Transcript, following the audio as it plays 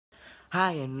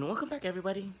Hi, and welcome back,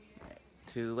 everybody,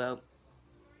 to,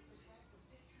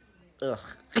 ugh.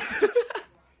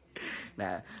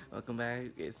 Nah, welcome back.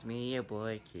 It's me, your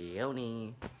boy,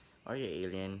 Keoni, or your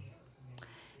alien.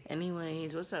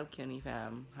 Anyways, what's up, Keoni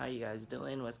fam? How you guys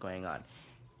doing? What's going on?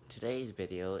 Today's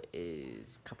video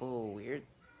is a couple weird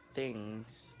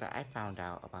things that I found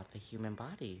out about the human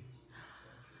body.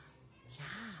 Yeah,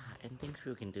 and things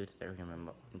people can do to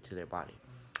to their body.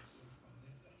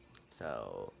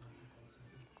 So,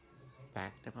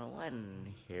 fact number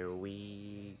one, here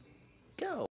we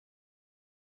go.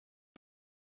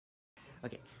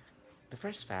 Okay, the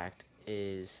first fact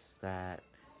is that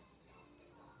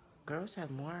girls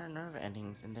have more nerve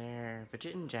endings in their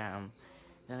vagina jam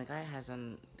than a guy has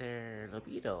on their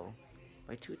libido.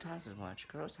 By 2 times as much,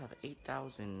 girls have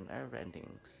 8,000 nerve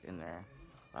endings in there,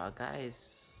 while a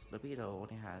guy's libido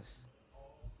only has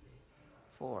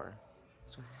 4.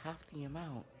 So half the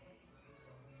amount.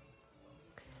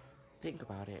 Think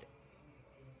about it.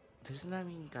 Doesn't that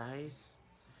mean guys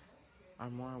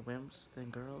are more wimps than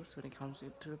girls when it comes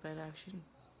to the bed action?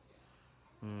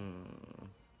 Hmm.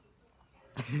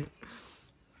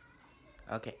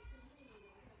 Okay.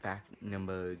 Fact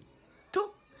number 2.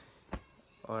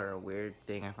 Or a weird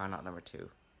thing I found out number 2.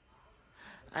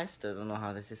 I still don't know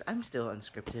how this is. I'm still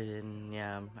unscripted and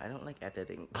yeah, I don't like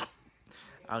editing.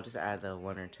 I'll just add the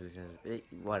 1 or 2,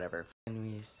 whatever.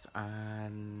 Anyways,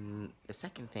 the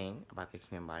second thing about the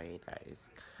human body that is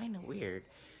kind of weird,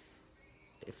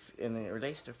 and it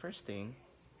relates to the first thing,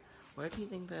 where do you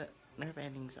think the nerve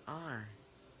endings are?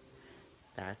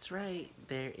 That's right,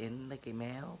 they're in like a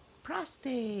male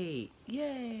prostate.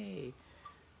 Yay!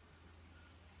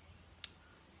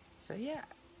 So yeah,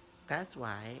 that's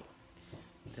why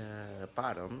the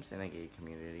bottoms in a gay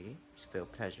community feel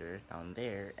pleasure down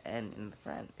there and in the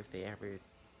front if they ever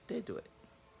did do it.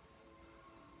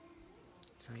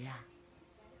 So yeah,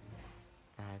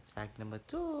 that's fact number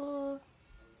 2.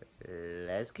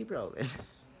 Let's keep rolling.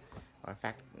 Or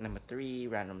fact number 3,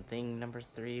 random thing number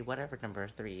 3, whatever number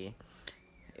 3.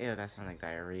 Ew, that sounds like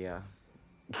diarrhea.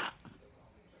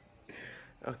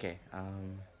 Okay,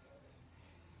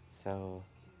 so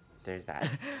there's that.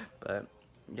 But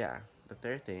yeah, the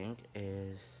third thing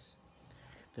is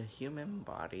the human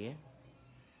body.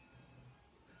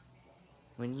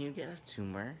 When you get a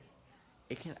tumor,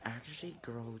 it can actually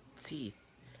grow teeth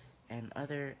and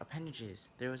other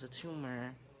appendages. There was a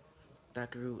tumor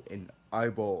that grew an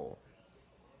eyeball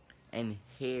and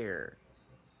hair.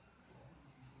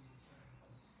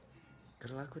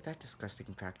 Good luck with that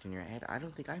disgusting fact in your head. I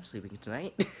don't think I'm sleeping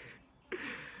tonight.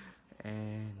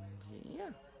 And yeah,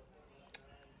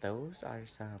 those are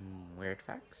some weird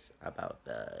facts about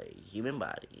the human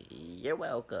body. You're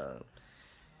welcome.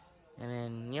 And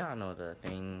then y'all know the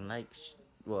thing,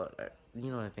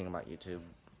 you know the thing about YouTube.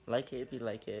 Like it if you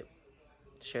like it.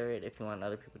 Share it if you want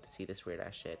other people to see this weird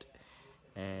ass shit.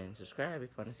 And subscribe if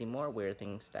you want to see more weird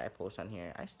things that I post on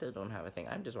here. I still don't have a thing.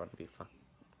 I just want to be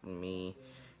me.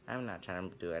 I'm not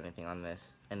trying to do anything on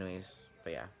this. Anyways,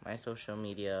 but yeah, my social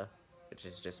media, which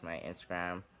is just my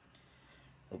Instagram,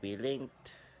 will be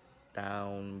linked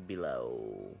down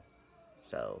below.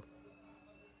 So,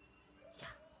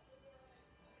 yeah.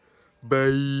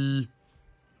 Bye.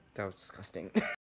 That was disgusting.